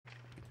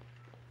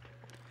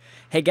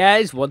Hey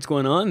guys, what's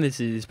going on? This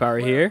is Power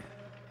here.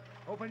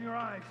 Open your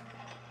eyes.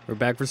 We're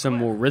back for some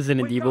more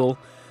Resident Evil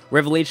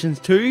Revelations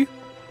 2,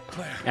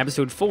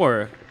 Episode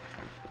 4.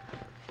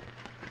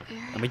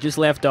 And we just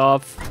left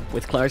off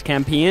with Claire's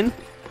campaign.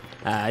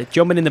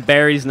 Jumping in the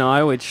berries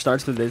now, which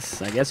starts with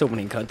this, I guess,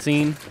 opening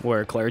cutscene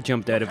where Claire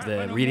jumped out of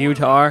the radio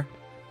tower.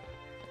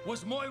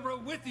 Was Moira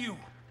with you?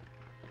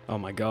 Oh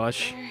my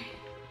gosh.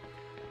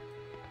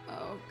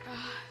 Oh God.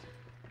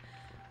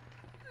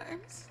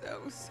 I'm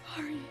so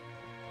sorry.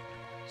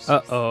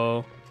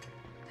 Uh-oh.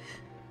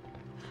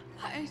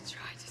 I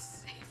tried to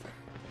save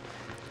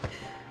her.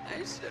 I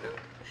should have.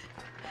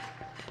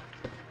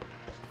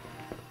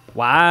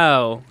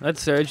 Wow, that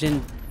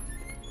surgeon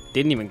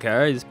didn't even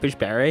care. He just pushed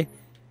Barry.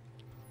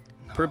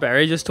 No. Poor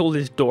Barry just told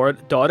his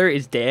daughter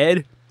is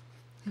dead.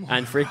 Moira.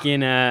 And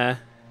freaking,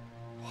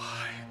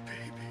 Why,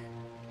 baby?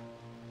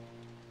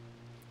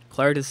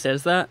 Claire just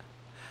says that.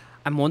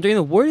 I'm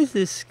wondering, where does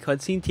this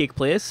cutscene take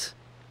place?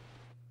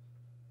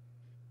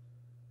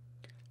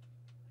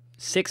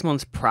 6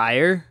 months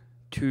prior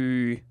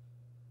to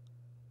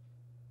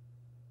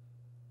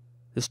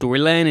the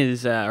storyline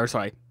is,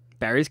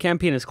 Barry's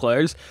campaign is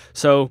Claire's.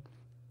 So,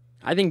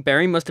 I think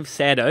Barry must have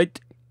set out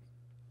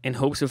in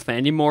hopes of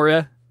finding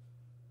Moira,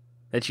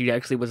 that she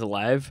actually was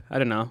alive. I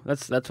don't know.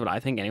 That's what I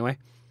think anyway.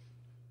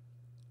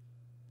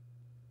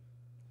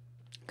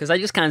 Because I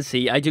just can't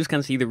see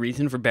the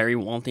reason for Barry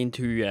wanting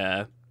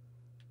to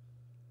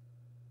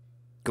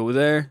go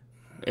there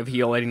if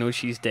he already knows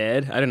she's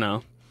dead. I don't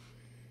know.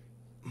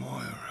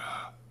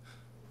 Moira.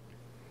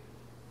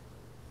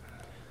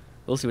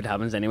 We'll see what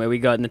happens anyway. We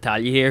got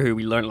Natalia here, who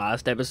we learned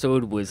last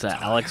episode was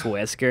Alex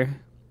Wesker.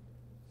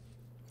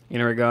 In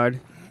a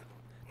regard.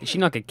 Did she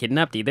not get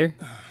kidnapped either?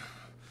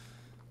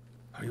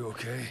 Are you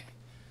okay?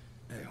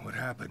 Hey, what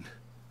happened?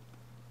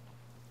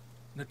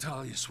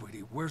 Natalia, sweetie,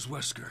 where's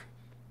Wesker?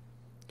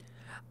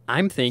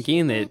 I'm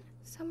thinking that...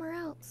 somewhere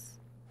else.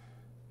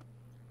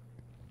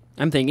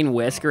 I'm thinking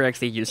Wesker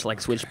actually just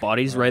like switched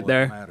bodies right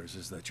there. What matters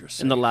is that you're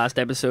safe. In the last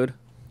episode.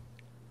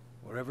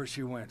 Wherever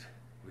she went,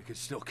 we could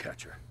still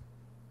catch her.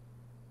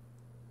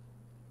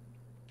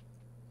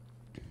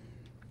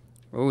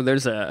 Oh,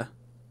 there's a...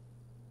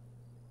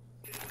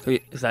 Who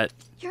is that?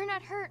 You're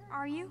not hurt,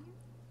 are you?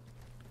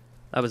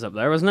 That was up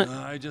there, wasn't it?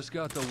 I just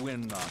got the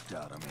wind knocked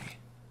out of me.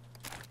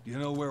 You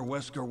know where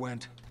Wesker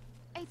went?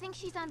 I think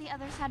she's on the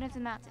other side of the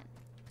mountain.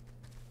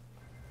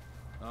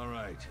 All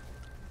right.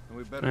 And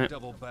we better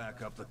double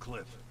back up the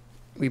cliff.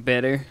 We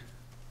better.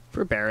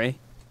 For Barry.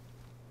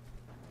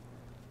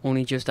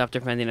 Only just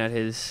after finding out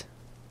his...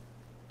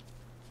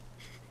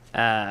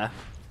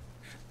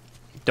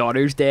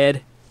 daughter's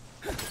dead.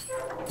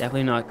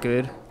 Definitely not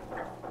good.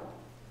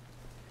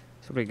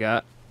 So what we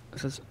got?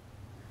 This is...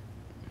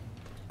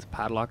 It's a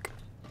padlock.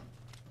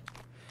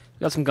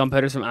 We got some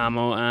gunpowder, some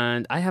ammo,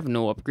 and I have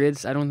no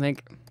upgrades, I don't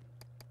think.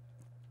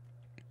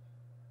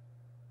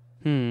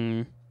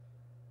 I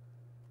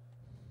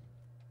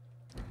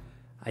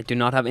do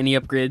not have any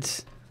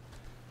upgrades.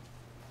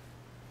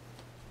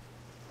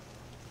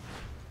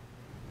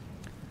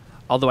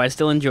 Although I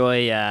still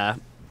enjoy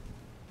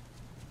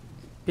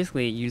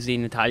basically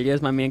using Natalia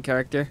as my main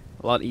character.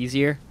 A lot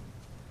easier.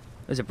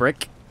 There's a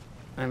brick.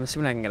 I'm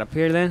assuming I can get up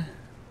here then.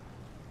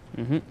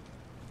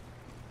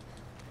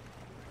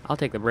 I'll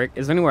take the brick.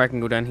 Is there anywhere I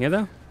can go down here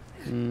though?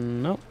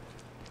 Nope.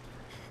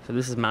 So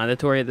this is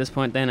mandatory at this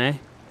point then, eh?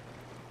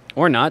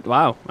 Or not.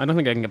 Wow. I don't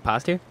think I can get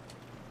past here.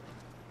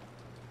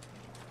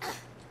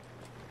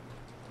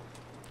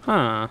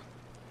 Huh.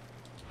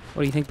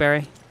 What do you think,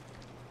 Barry? Can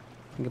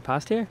you get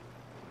past here?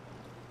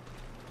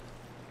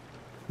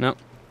 Nope.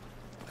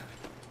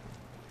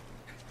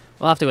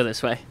 We'll have to go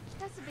this way.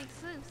 That's a big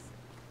sluice.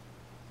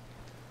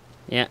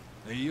 Yeah.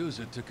 They use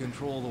it to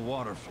control the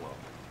water flow.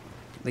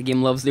 The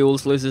game loves the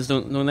old sluices,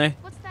 don't they?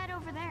 What's that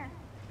over there?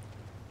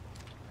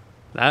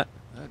 That?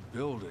 That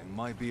building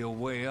might be a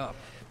way up.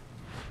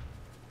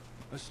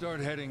 Let's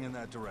start heading in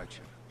that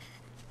direction.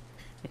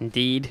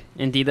 Indeed.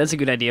 Indeed, that's a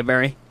good idea,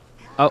 Barry.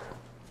 Oh.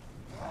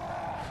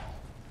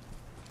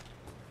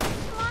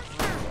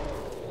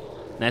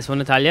 Nice one,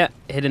 Natalia.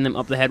 Hitting them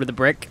up the head with a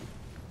brick.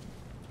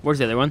 Where's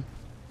the other one?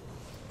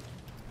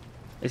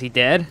 Is he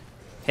dead?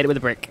 Hit it with a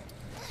brick.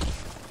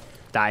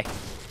 Die.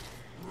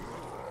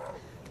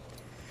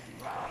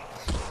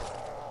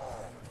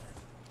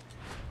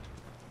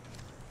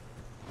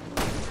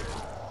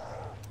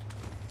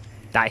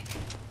 Die.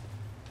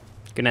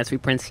 Good night,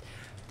 sweet prince.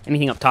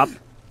 Anything up top?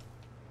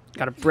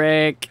 Got a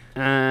brick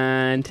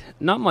and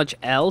not much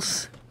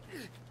else.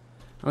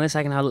 Unless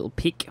I can have a little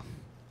peek.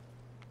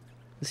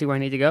 Let's see where I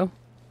need to go.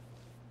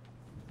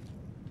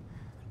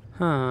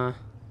 Huh.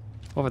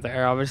 Over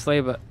there,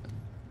 obviously, but...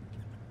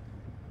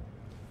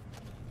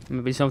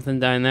 maybe something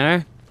down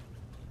there.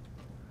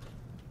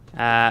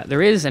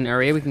 There is an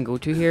area we can go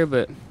to here,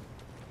 but...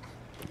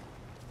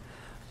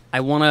 I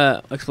want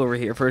to explore over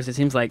here first. It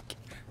seems like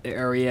the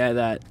area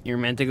that you're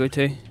meant to go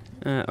to.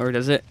 Or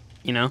does it?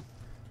 You know?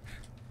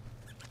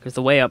 Because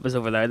the way up is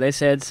over there, they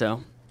said,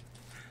 so...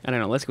 I don't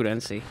know, let's go down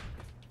and see.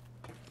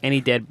 Any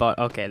dead bot?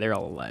 Okay, they're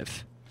all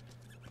alive.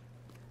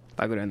 If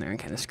I go down there, I'm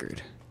kind of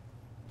screwed.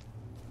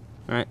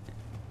 Alright.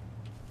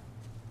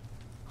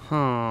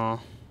 Huh.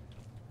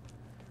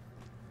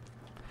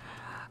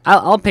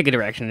 I'll pick a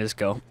direction and just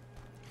go.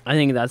 I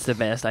think that's the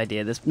best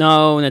idea.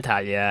 No,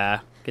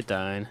 Natalia. Get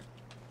down.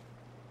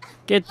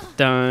 Get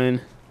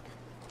down.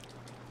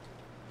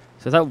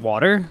 So is that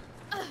water?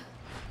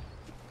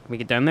 Can we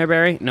get down there,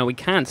 Barry? No, we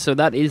can't. So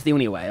that is the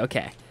only way.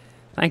 Okay.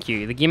 Thank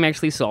you. The game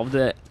actually solved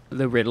the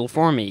riddle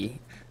for me.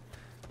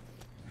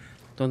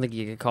 Don't think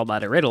you could call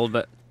that a riddle,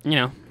 but, you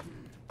know.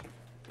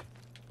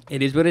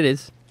 It is what it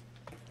is.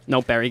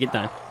 No, Barry, get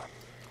down.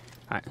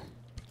 Alright.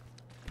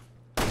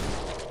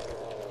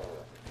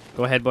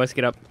 Go ahead, boys,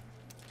 get up.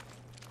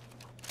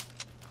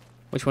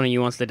 Which one of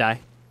you wants to die?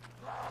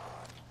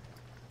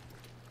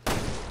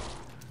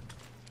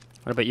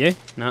 What about you?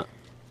 No.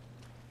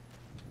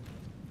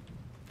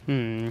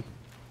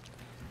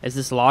 Is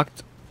this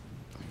locked?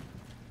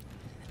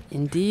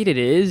 Indeed it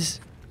is.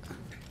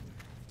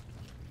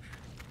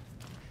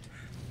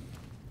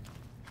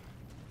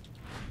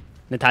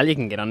 Natalia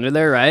can get under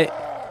there, right?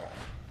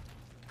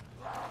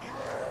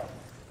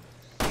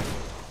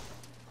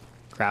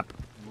 Crap.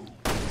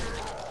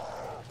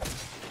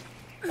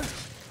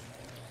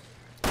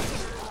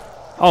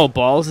 Oh,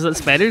 balls. Is that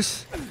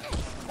spiders?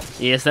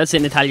 Yes, that's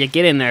it, Natalia.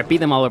 Get in there. Beat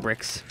them all with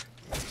bricks.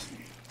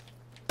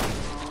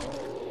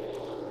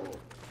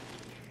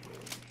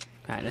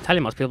 Alright,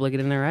 Natalia must be able to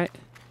get in there, right?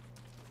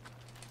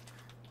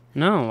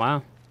 No,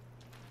 wow.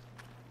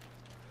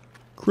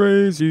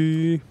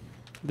 Crazy.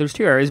 There's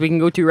 2 areas we can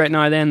go to right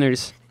now. Then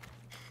there's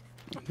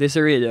this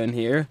area down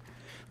here,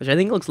 which I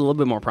think looks a little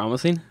bit more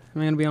promising,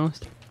 am I going to be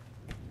honest?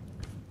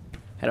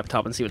 Head up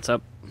top and see what's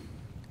up.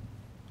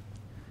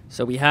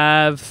 So we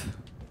have...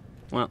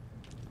 Well,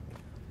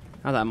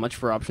 not that much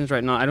for options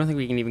right now. I don't think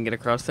we can even get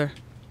across there.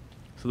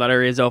 So that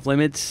area is off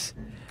limits.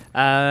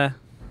 No,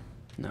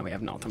 we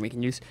have nothing we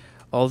can use.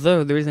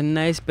 Although, there is a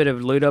nice bit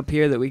of loot up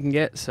here that we can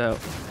get. So,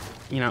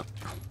 you know,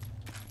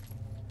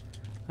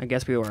 I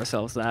guess we owe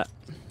ourselves that.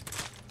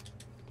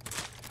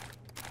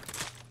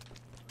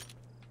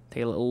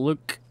 Take a little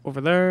look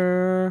over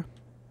there.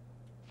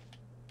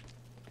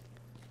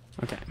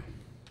 Okay.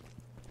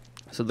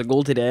 So the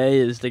goal today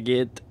is to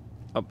get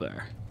up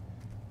there.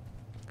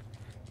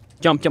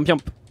 Jump, jump,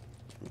 jump.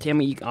 Tell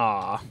me,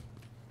 aw.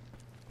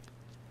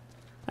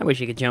 I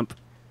wish you could jump.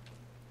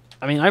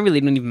 I mean, I really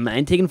don't even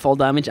mind taking fall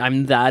damage.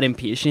 I'm that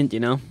impatient, you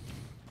know?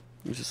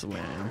 It's just the way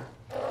I am.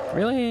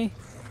 Really?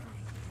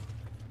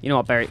 You know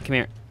what, Barry? Come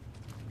here.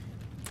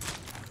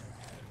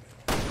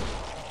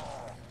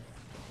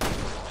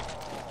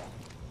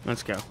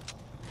 Let's go.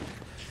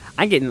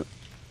 I'm getting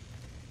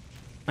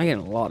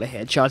a lot of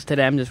headshots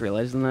today. I'm just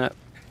realizing that.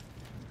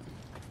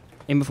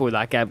 And before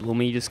that guy below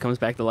me just comes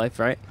back to life,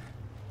 right?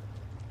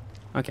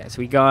 Okay, so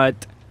we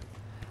got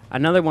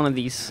another one of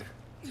these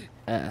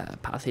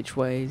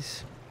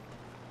passageways.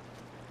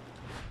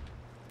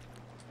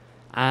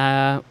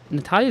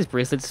 Natalia's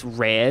bracelet's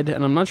red,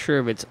 and I'm not sure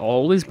if it's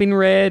always been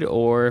red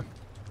or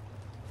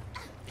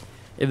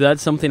if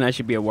that's something I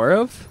should be aware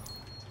of.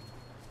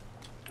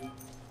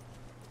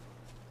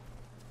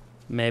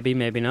 Maybe,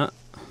 maybe not.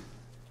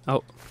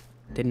 Oh,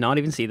 did not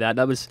even see that.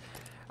 That was,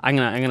 I'm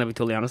gonna be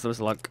totally honest. That was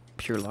luck,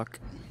 pure luck.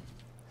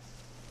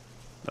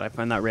 But I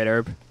found that red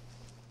herb.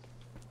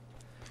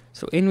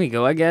 So in we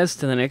go, I guess,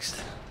 to the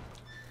next.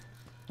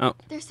 Oh.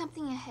 There's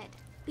something ahead.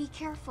 Be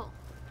careful.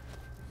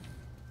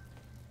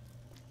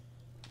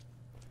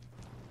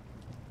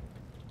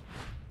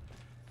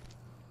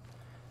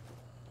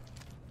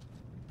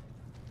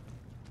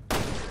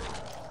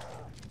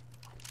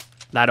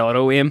 That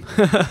auto aim.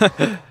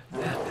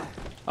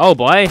 Oh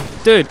boy,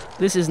 dude,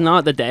 this is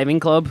not the diving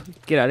club.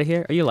 Get out of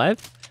here. Are you alive?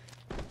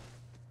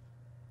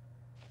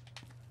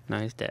 No,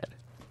 he's dead.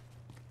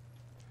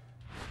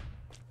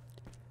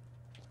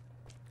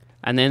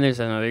 And then there's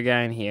another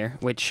guy in here,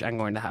 which I'm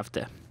going to have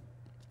to...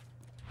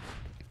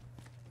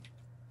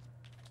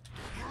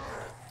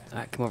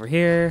 come over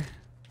here.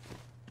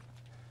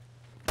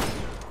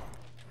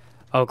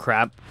 Oh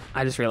crap,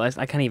 I just realized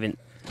I can't even...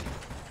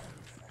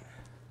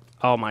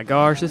 Oh my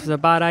gosh, this is a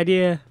bad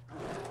idea.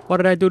 What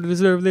did I do to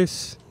deserve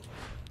this?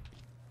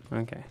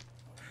 Okay.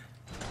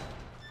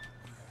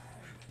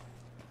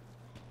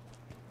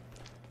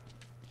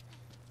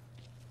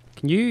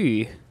 Can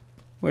you...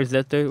 Where's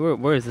that dude?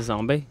 Where is the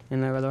zombie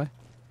in there, by the way?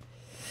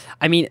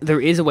 I mean, there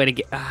is a way to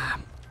get... I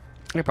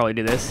could probably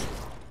do this.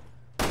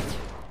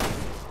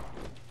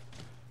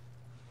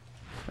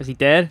 Was he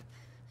dead?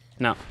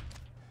 No.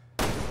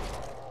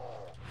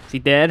 Is he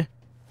dead?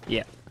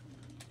 Yeah.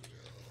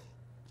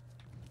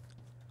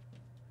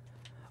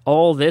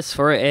 All this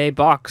for a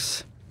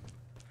box.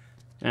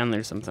 And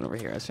there's something over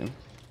here, I assume.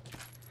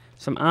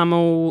 Some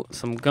ammo,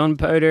 some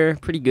gunpowder.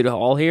 Pretty good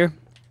haul here.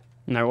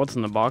 Now, what's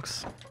in the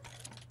box?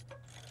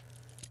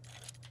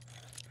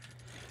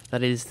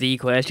 That is the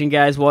question,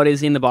 guys. What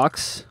is in the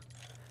box?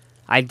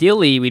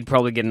 Ideally, we'd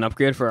probably get an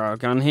upgrade for our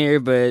gun here,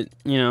 but,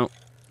 you know,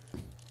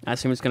 I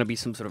assume it's going to be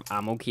some sort of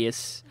ammo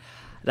case.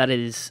 That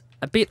is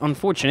a bit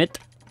unfortunate.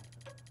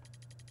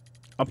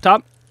 Up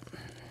top?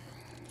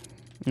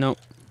 Nope.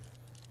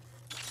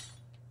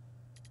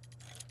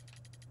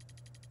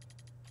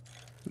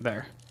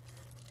 There.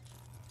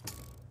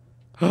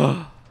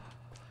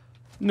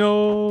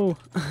 No!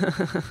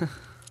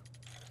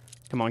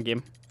 Come on,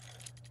 game.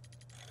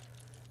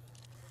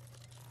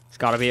 It's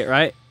gotta be it,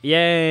 right?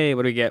 Yay!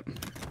 What do we get?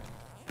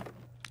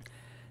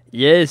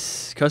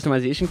 Yes!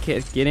 Customization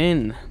kit. Get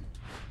in.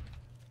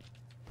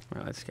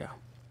 Alright, let's go.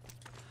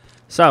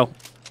 So,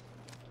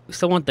 we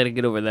still wanted to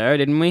get over there,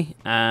 didn't we?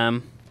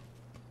 That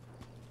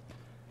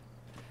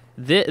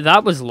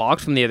was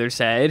locked from the other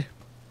side.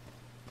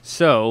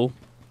 So,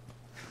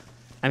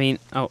 I mean,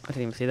 oh, I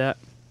didn't even see that.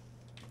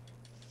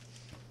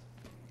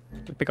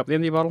 Pick up the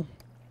empty bottle.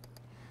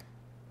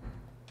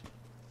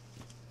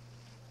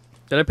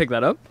 Did I pick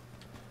that up?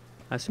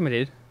 I assume I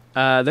did.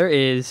 There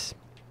is...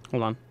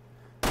 Hold on.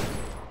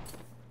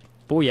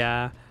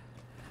 Booyah.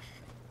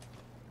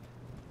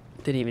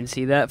 Didn't even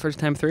see that first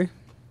time through.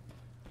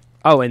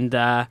 Oh, and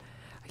I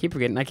keep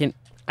forgetting. I can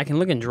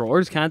look in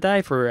drawers, can't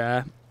I,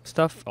 for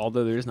stuff?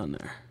 Although there's none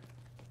there.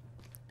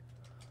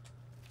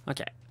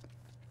 Okay.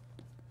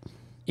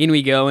 In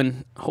we go,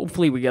 and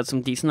hopefully we got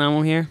some decent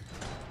ammo here.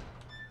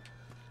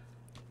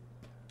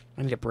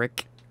 I need a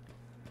brick.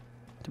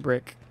 The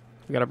brick.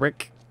 We got a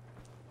brick.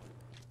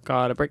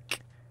 Got a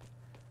brick.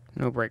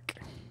 No brick.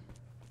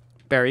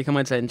 Barry, come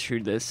outside and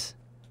shoot this.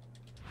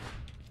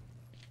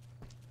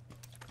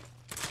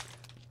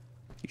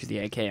 Use the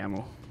AK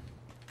ammo.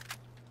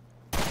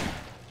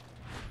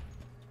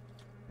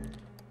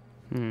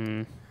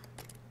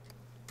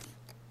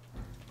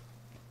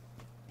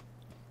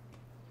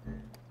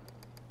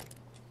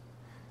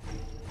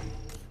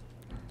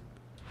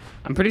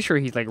 I'm pretty sure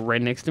he's like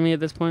right next to me at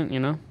this point, you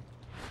know?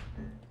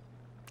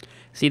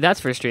 See, that's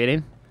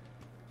frustrating.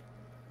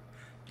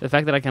 The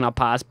fact that I cannot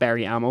pass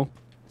Barry ammo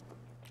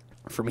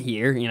from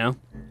here, you know?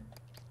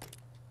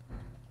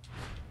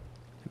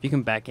 If you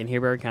come back in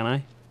here, Barry, can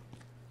I?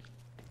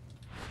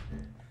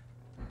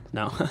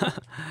 No.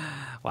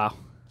 Wow.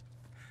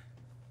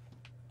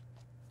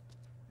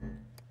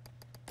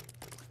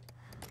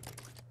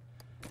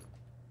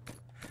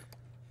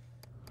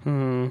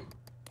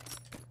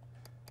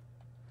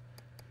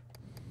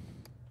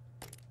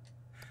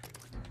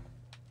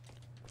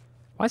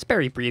 Why is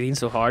Barry breathing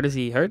so hard? Is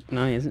he hurt?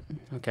 No, he isn't.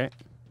 Okay.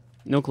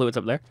 No clue what's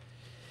up there.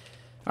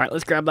 Alright,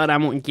 let's grab that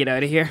ammo and get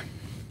out of here.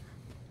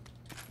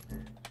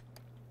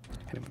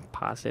 I can't even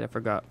pass it, I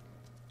forgot.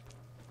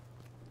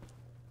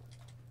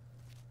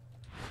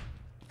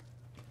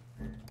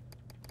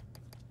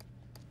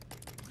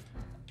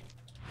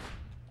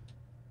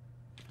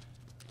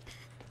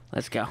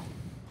 Let's go.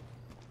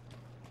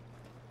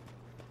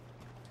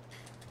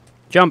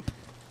 Jump.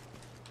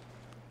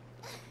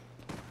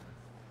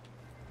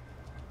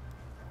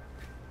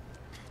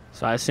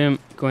 So I assume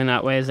going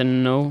that way is a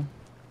no.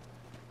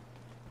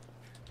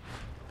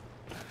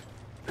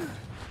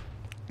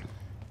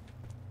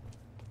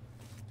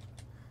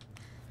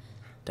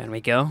 Down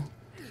we go.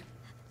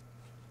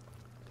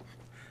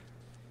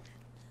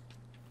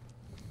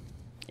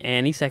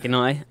 Any second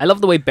now. I love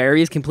the way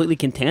Barry is completely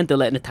content to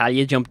let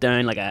Natalia jump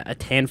down like a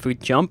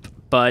 10-foot jump.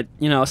 But,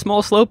 you know, a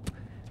small slope,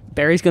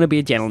 Barry's going to be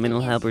a gentleman.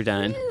 He'll help her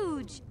down.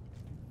 Huge.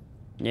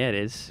 Yeah, it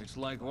is. It's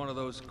like one of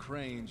those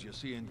cranes you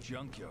see in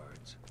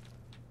junkyards.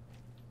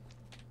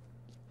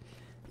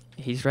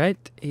 He's right.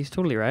 He's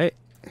totally right.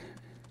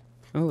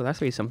 Oh,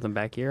 that's really something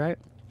back here, right?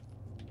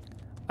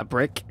 A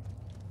brick.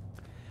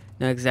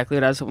 Not exactly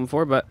what I was hoping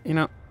for, but, you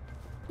know,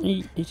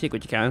 you take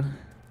what you can.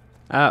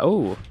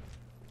 Oh.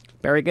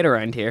 Barry, get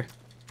around here.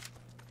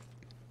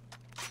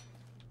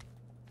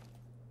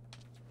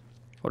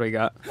 What do we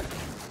got?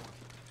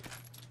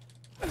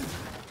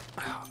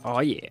 Oh,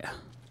 yeah.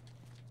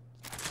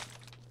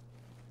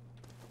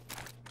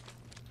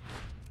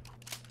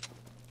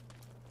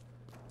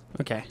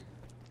 Okay.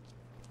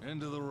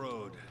 End of the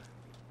road.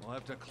 We'll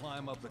have to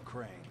climb up the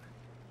crane.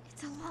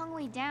 It's a long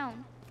way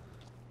down.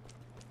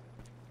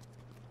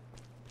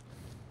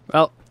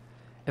 Well,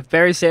 if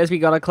Barry says we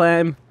gotta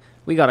climb,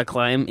 we gotta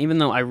climb, even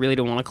though I really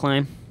don't want to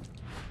climb.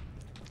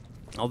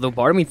 Although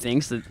part of me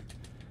thinks that...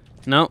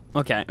 No,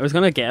 okay, I was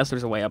gonna guess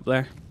there's a way up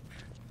there.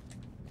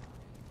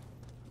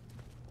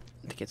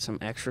 To get some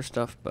extra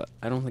stuff, but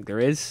I don't think there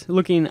is.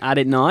 Looking at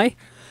it now.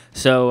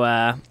 So,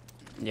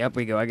 yep,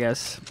 we go, I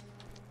guess.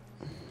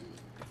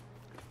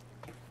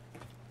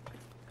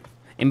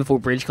 And before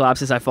bridge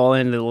collapses, I fall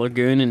into the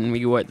lagoon and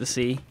we go out to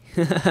sea.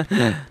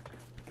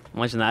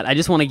 Imagine that. I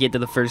just want to get to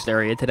the first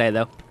area today,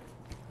 though.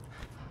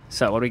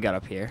 So, what do we got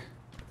up here?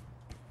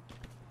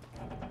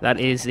 That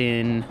is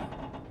in...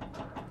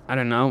 I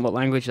don't know what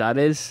language that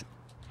is.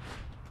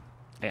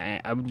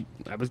 I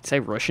would say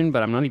Russian,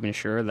 but I'm not even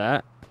sure of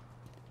that.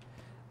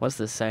 What's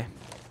this say?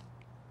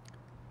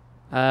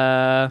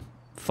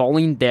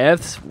 Falling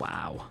deaths?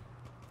 Wow.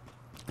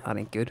 That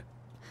ain't good.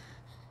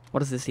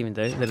 What does this even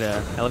do? Is it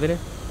an elevator?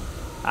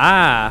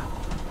 Ah!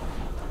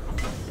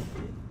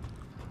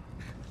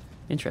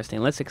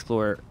 Interesting. Let's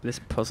explore this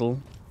puzzle.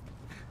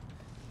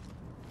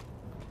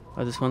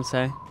 What does this one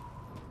say?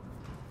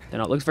 Don't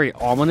know. It looks very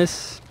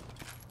ominous.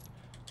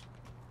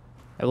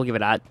 I will give it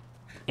that.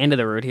 End of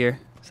the road here,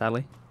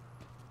 sadly.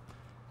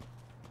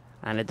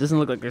 And it doesn't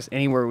look like there's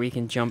anywhere we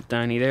can jump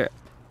down either.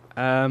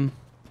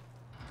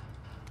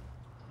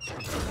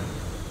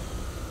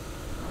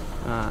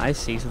 I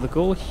see. So the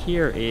goal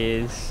here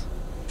is...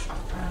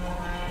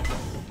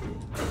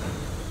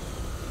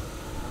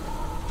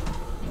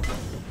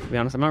 To be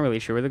honest, I'm not really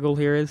sure where the goal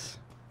here is.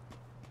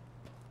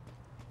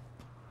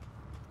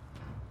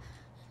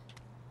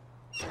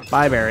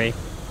 Bye, Barry.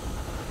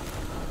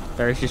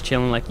 Barry's just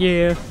chilling like,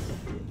 yeah.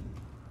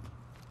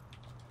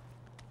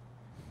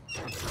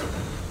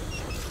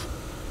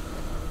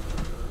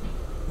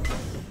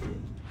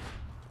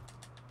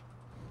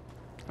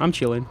 I'm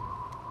chilling.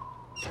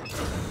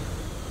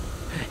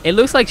 It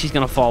looks like she's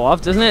gonna fall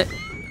off, doesn't it?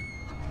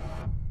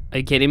 Are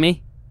you kidding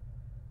me?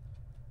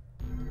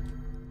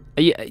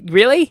 Are you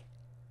really?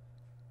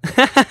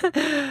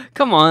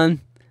 Come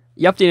on.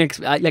 You have to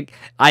like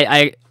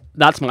I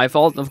that's my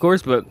fault, of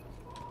course, but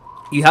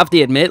you have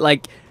to admit,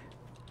 like,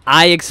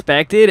 I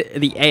expected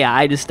the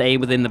AI to stay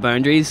within the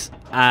boundaries.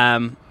 So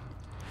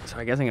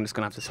I guess I'm just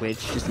gonna have to switch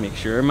just to make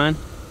sure, man.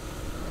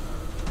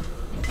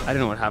 I don't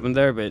know what happened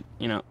there, but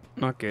you know,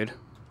 not good.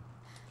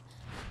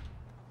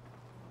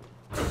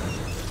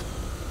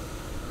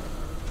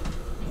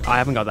 I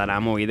haven't got that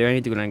ammo either. I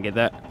need to go down and get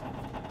that.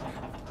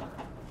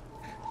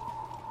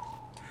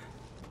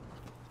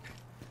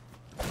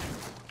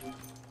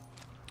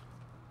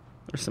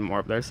 There's some more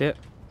up there, see it?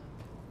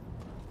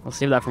 I'll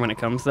save that for when it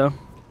comes, though.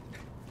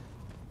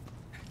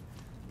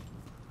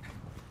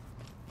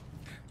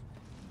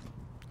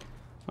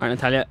 Alright,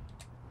 Natalia.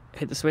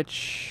 Hit the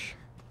switch.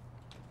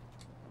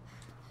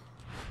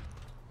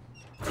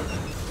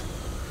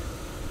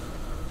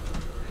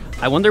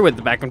 I wonder what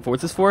the back and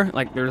forth is for.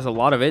 Like, there's a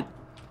lot of it.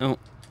 Oh.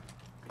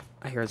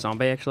 I hear a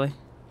zombie, actually.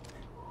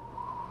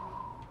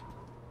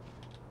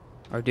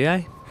 Or do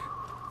I?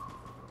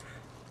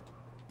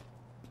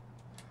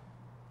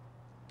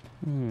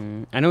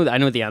 I know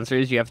what the answer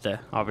is. You have to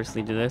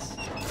obviously do this.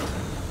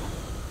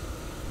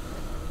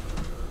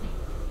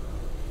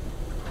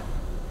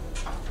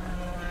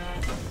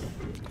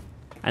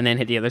 And then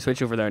hit the other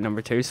switch over there at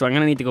number 2. So I'm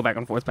gonna need to go back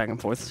and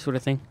forth sort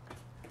of thing.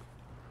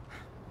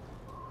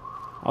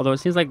 Although it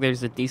seems like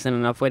there's a decent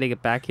enough way to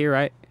get back here,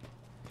 right?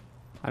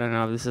 I don't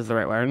know if this is the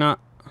right way or not.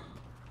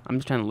 I'm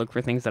just trying to look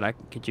for things that I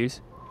could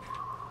use.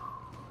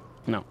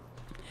 No.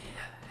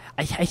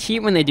 I hate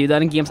when they do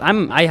that in games.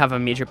 I have a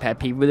major pet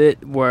peeve with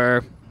it,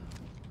 where,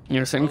 you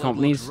know, certain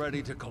companies. Looks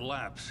ready to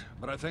collapse,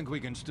 but I think we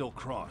can still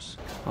cross.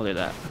 I'll do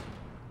that.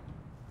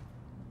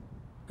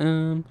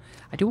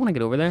 I do want to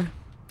get over there.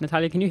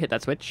 Natalia, can you hit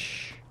that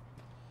switch?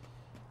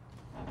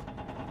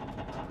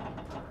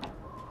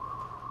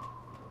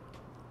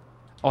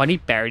 Oh, I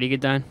need Barry to get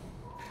down.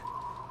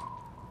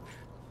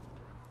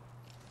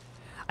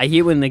 I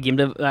hate when the game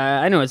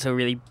I know it's a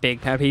really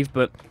big pet peeve,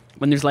 but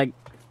when there's like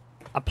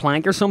a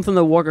plank or something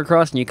to walk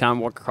across and you can't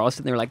walk across it,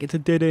 and they're like, it's a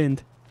dead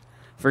end.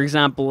 For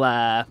example,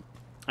 I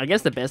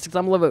guess the best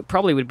example of it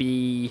probably would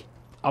be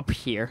up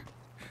here.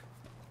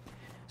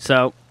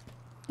 So,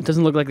 it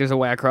doesn't look like there's a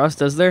way across,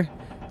 does there?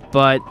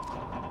 But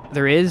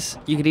there is.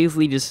 You could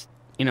easily just,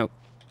 you know,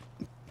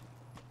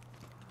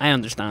 I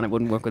understand it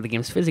wouldn't work with the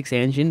game's physics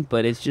engine,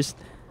 but it's just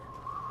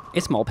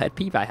a small pet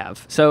peeve I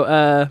have.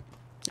 So,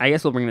 I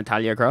guess we'll bring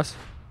Natalia across.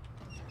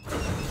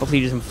 Hopefully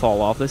he doesn't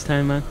fall off this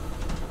time, man.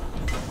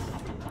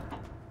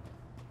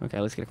 Okay,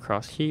 let's get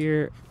across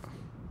here.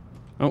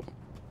 Oh.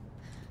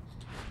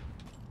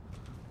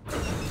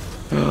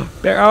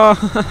 Bear.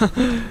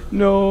 Oh,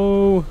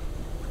 no.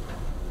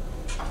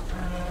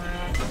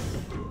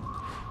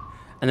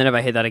 And then if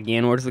I hit that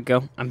again, where does it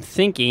go? I'm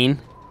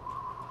thinking,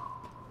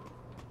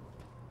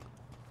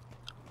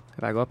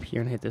 if I go up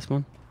here and hit this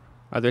one.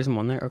 Oh, there's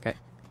one there. Okay.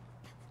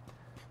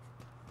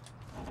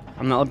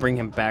 I'm not gonna bring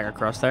him back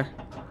across there.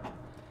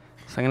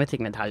 So I'm gonna take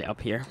Natalia up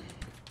here,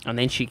 and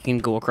then she can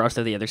go across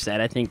to the other side,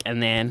 I think,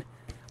 and then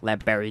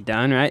let Barry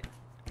down, right?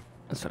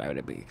 That's what I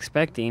would be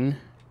expecting.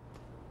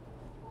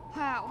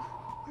 Wow,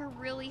 we're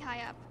really high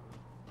up.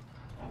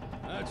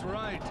 That's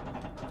right.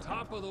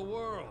 Top of the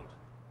world.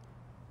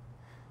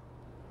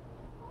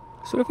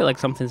 I sort of feel like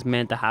something's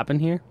meant to happen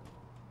here.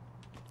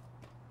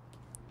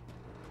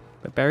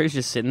 But Barry's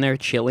just sitting there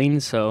chilling,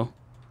 so,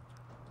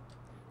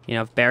 you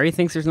know, if Barry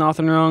thinks there's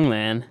nothing wrong,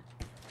 then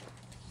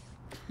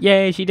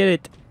yay, she did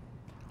it.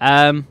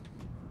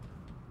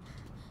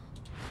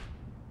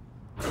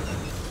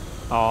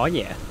 Oh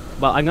yeah.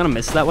 Well, I'm gonna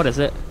miss that. What is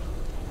it?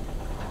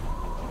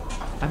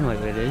 I don't know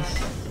what it is.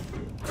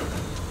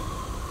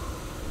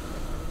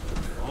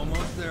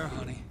 Almost there,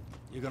 honey.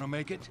 You gonna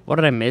make it? What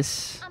did I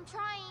miss? I'm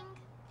trying.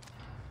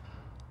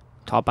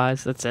 Top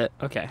eyes. That's it.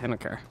 Okay, I don't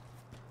care.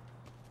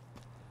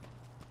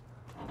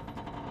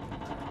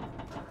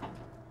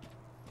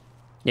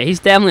 Yeah, he's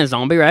definitely a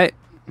zombie, right?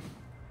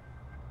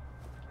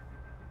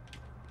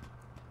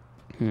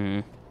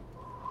 I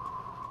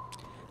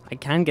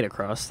can get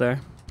across there.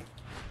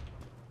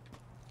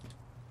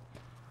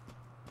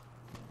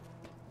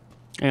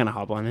 I'm gonna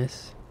hop on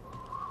this.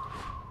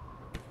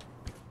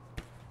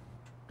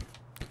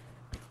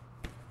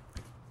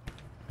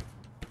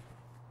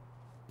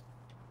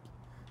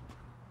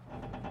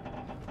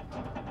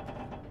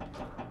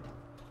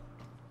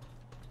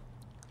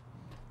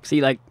 See,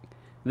 like,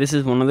 this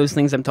is one of those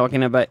things I'm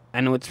talking about.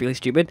 I know it's really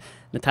stupid.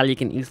 Natalia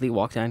can easily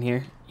walk down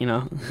here, you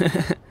know.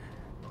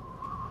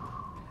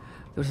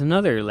 There's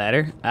another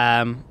letter.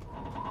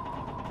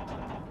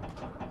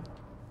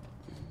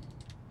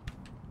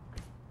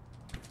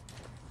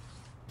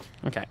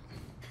 Okay.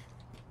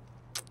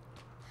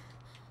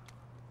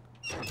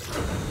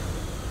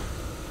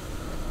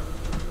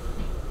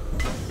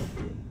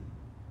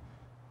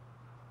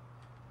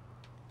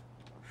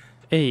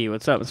 Hey,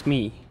 what's up? It's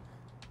me.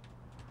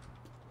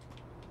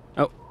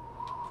 Oh.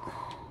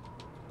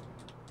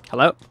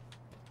 Hello?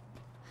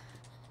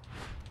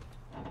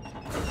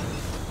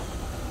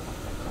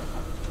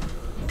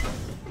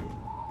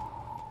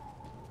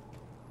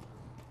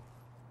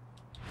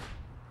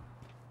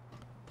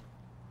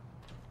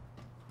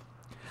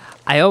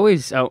 I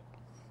always... Oh,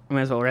 I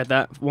might as well read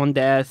that. One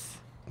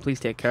death. Please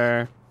take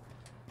care.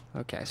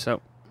 Okay,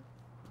 so...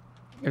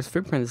 There's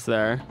footprints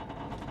there.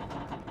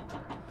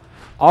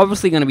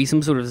 Obviously going to be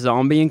some sort of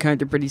zombie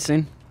encounter pretty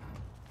soon.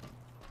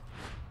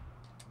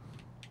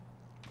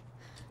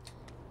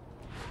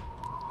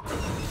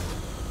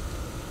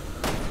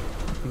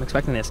 I'm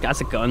expecting this.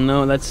 That's a gun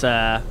though. That's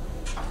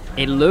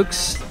it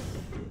looks...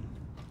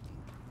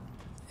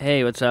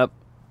 Hey, what's up?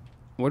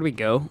 Where do we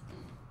go?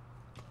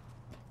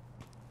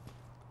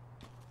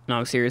 No,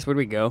 I'm serious. Where do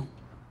we go?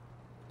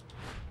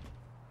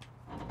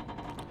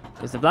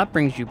 Because if that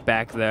brings you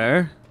back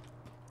there...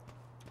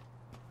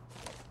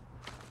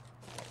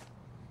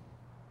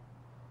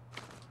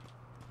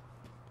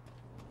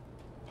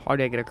 How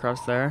do I get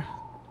across there?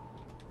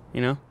 You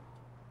know?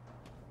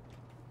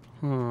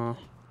 Oh,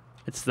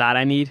 it's that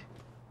I need.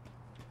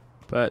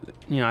 But,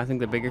 you know, I think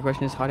the bigger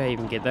question is how do I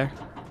even get there?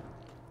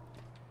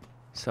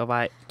 So if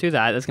I do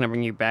that, that's going to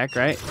bring you back,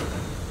 right?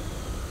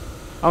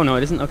 Oh, no,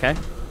 it isn't? Okay.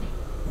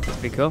 That's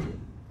pretty cool.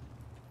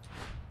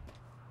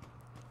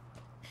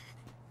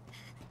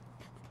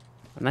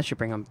 And that should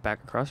bring them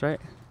back across,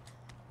 right?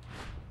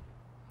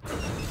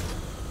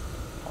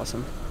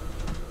 Awesome.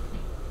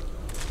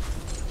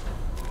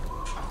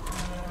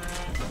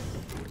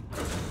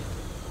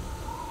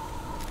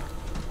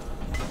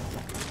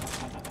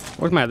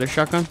 Where's my other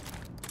shotgun?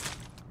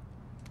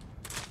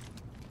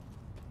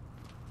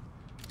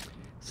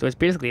 So it's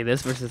basically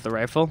this versus the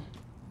rifle.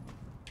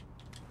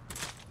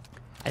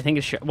 I think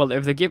it's well,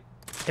 if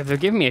they're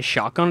giving me a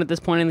shotgun at this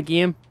point in the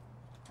game,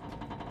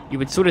 you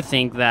would sort of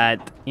think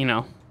that, you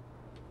know,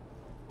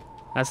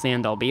 that's the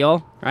end all be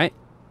all, right?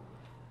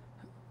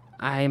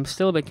 I am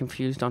still a bit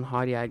confused on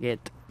how do I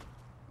get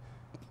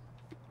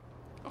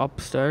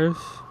upstairs,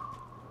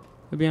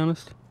 to be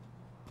honest.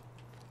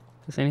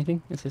 Is there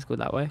anything? Let's just go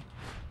that way.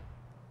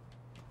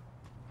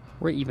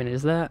 Where even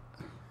is that?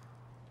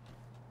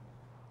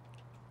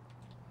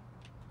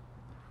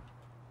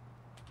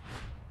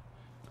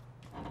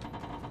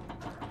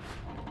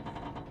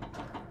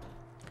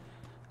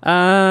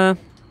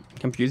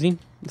 Confusing,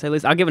 to say the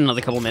least. I'll give it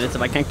another couple minutes.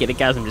 If I can't get it,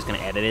 guys, I'm just gonna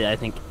edit it, I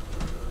think.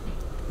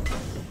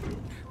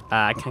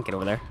 I can't get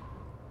over there.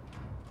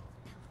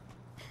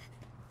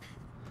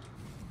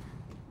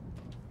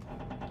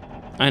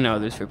 I know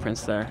there's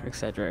footprints there,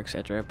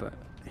 etc., but,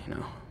 you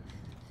know.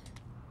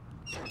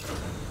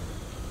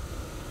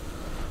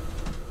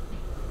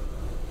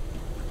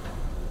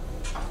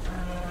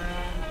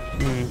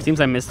 Seems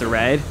I missed the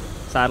raid,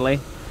 sadly.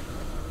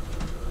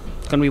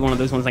 It's gonna be one of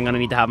those ones I'm gonna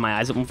need to have my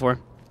eyes open for.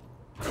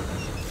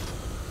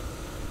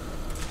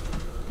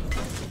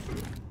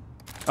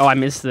 Oh, I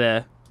missed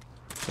the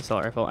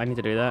assault rifle. I need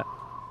to do that.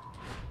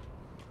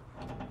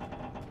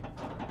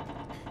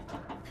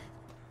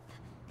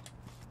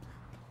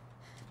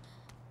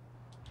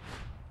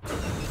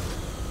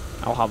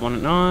 I'll have one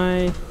at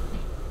night.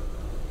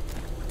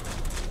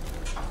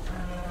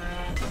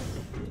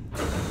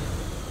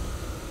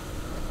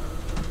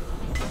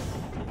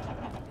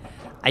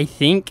 I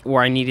think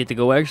where I needed to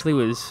go actually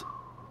was...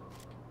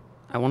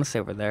 I want to say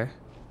over there.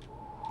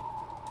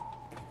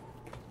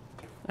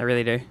 I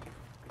really do.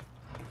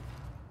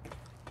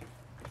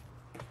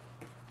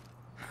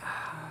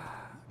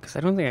 Because I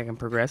don't think I can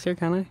progress here,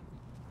 can I?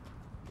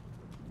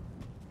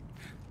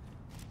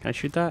 Can I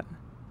shoot that?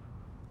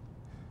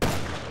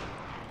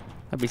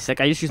 That'd be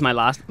sick. I just used my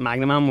last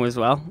magnum ammo as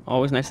well.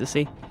 Always nice to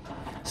see.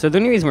 So the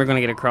only reason we're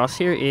going to get across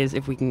here is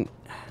if we can...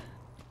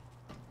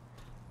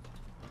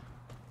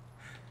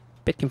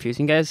 Bit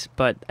confusing, guys,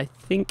 but I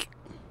think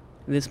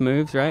this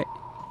moves, right?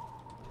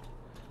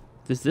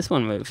 Does this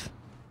one move?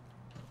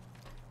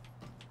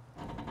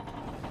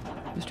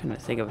 Just trying to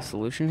think of a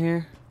solution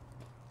here.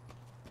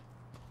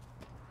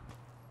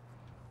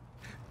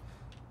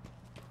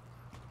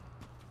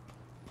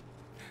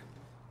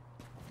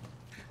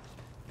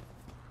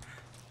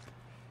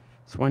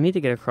 So I need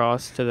to get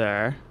across to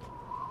there.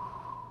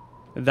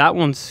 That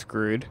one's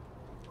screwed,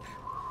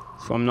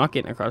 so I'm not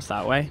getting across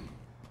that way.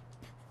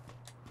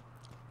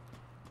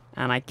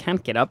 And I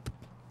can't get up.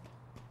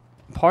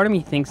 Part of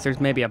me thinks there's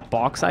maybe a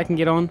box I can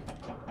get on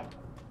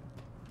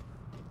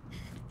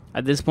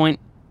at this point,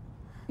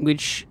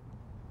 which...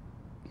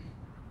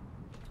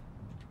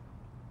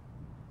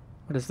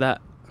 What is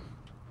that?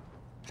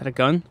 Is that a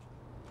gun?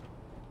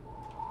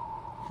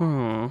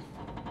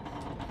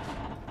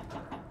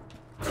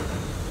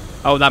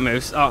 Oh, that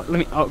moves. Oh, let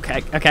me.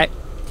 Okay, okay.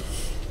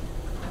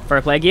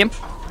 Fair play game,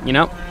 you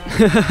know.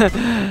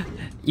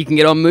 You can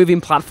get on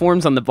moving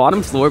platforms on the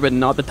bottom floor, but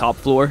not the top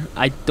floor.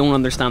 I don't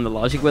understand the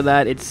logic with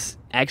that. It's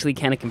actually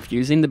kind of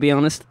confusing, to be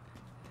honest.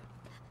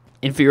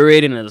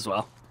 Infuriating as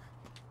well.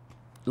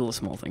 Little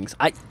small things.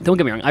 Don't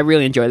get me wrong. I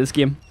really enjoy this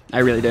game. I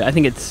really do. I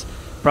think it's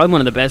probably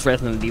one of the best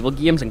Resident Evil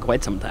games in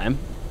quite some time,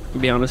 to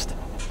be honest.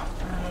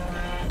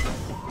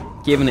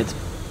 Given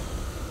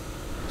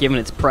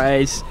its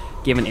price,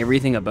 given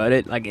everything about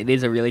it, like, it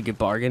is a really good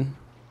bargain.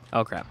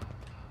 Oh crap.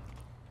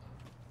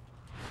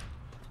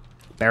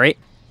 Barry.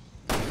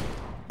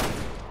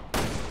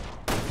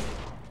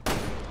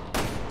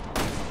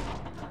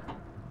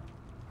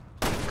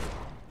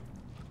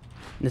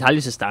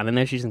 Natalia's just standing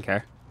there, she doesn't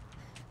care.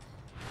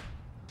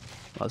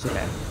 Well, it's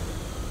okay.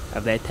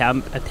 If they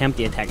attempt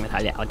to attack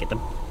Natalia, I'll get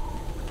them.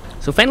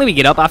 So finally we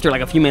get up after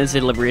like a few minutes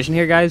of deliberation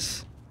here,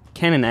 guys.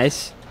 Kinda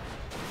nice.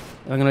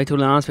 I'm gonna be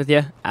totally honest with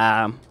you.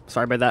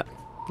 Sorry about that,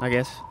 I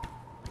guess.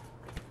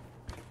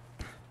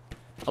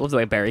 I love the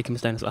way Barry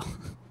comes down as well.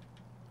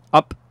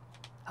 Up.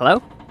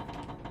 Hello?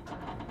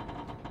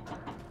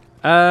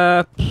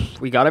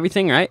 We got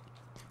everything, right?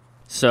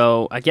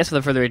 So, I guess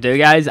without further ado,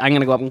 guys, I'm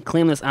gonna go up and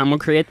claim this ammo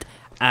crate.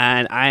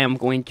 And I am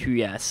going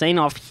to sign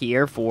off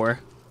here for...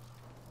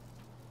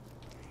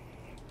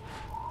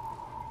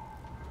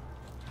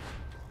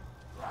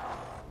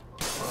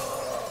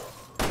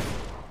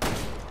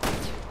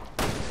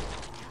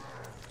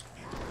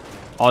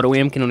 Auto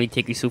aim can only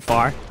take you so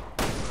far.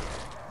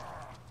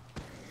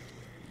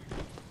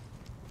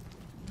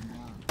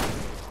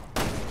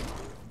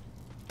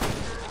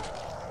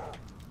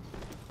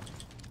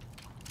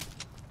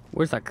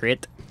 Where's that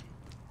crate?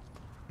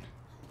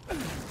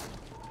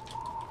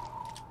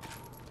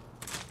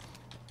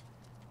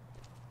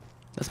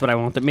 That's what I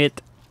wanted,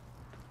 mate.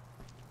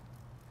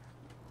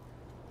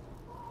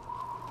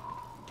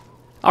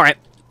 Alright,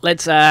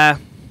 let's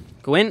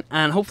go in,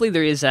 and hopefully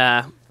there is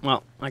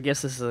well, I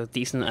guess this is a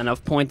decent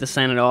enough point to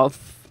sign it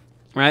off,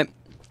 right?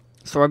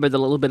 Sorry about the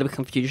little bit of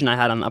confusion I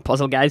had on that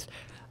puzzle, guys.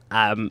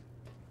 But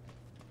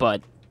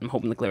I'm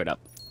hoping to clear it up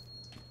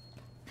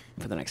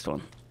for the next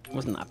one. It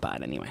wasn't that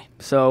bad anyway.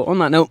 So, on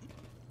that note,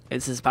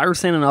 this is Spyro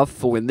signing off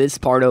for this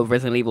part of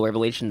Resident Evil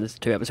Revelations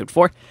 2 Episode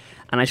 4.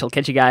 And I shall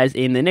catch you guys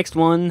in the next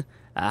one.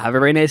 Have a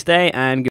very nice day, and goodbye.